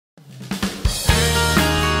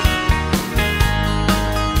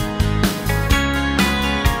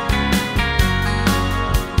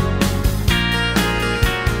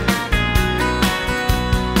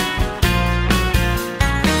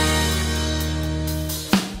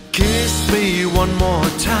Kiss me one more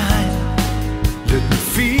time. Let me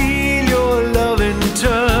feel your loving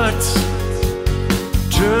touch.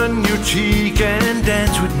 Turn your cheek and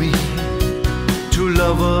dance with me. Two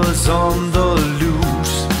lovers on the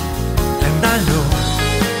loose. And I know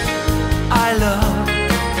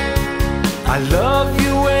I love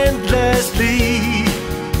you endlessly.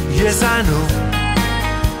 Yes, I know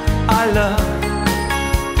I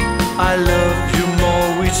love you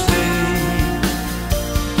more each day.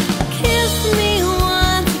 Kiss me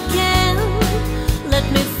once again. Let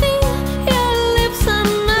me feel your lips on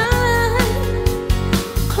mine.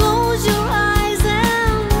 Close your eyes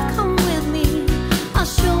and come with me. I'll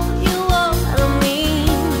show you what I mean.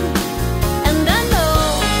 And I know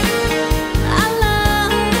I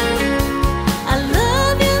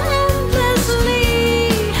love you endlessly.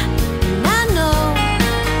 And I know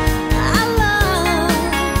I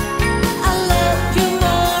love you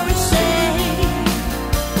more each day.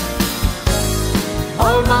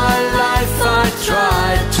 All my life I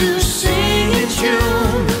tried to sing in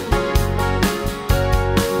tune.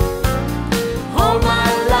 All my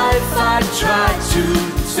life I tried to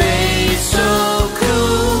stay so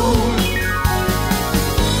cool.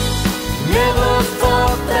 Never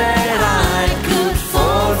thought that I could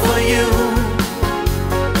fall for you.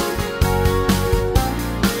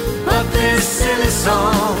 But this silly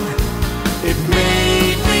song, it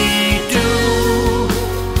made me do.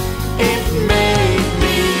 It made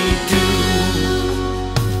me do.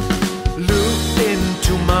 Look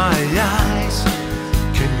into my eyes.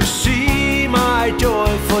 Can you see my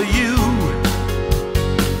joy for you?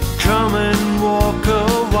 Come and walk a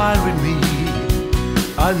while with me.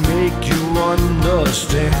 I'll make you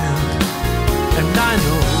understand. And I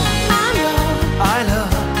know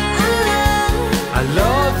I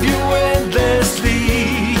love you endlessly.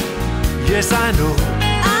 Yes, I know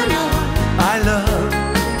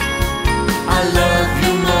I love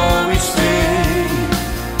you more each day.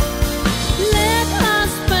 Let us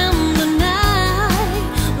spend the night.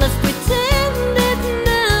 Let's pretend it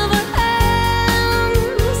never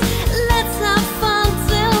ends. Let's have fun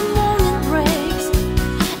till morning breaks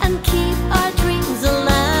and keep our dreams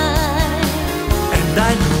alive. And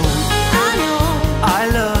I know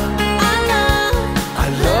I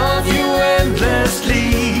love you endlessly.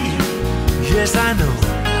 Yes, I know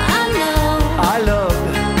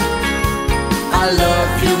I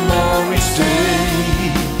love you more each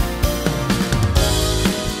day.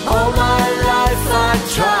 All my life I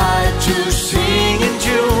tried to sing in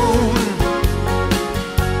tune.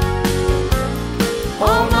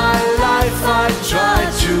 All my life I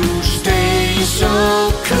tried to stay so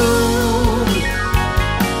cool.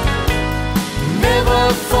 Never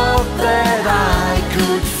thought that I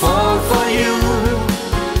could fall for you.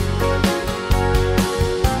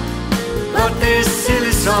 But this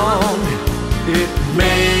silly song, it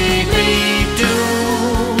made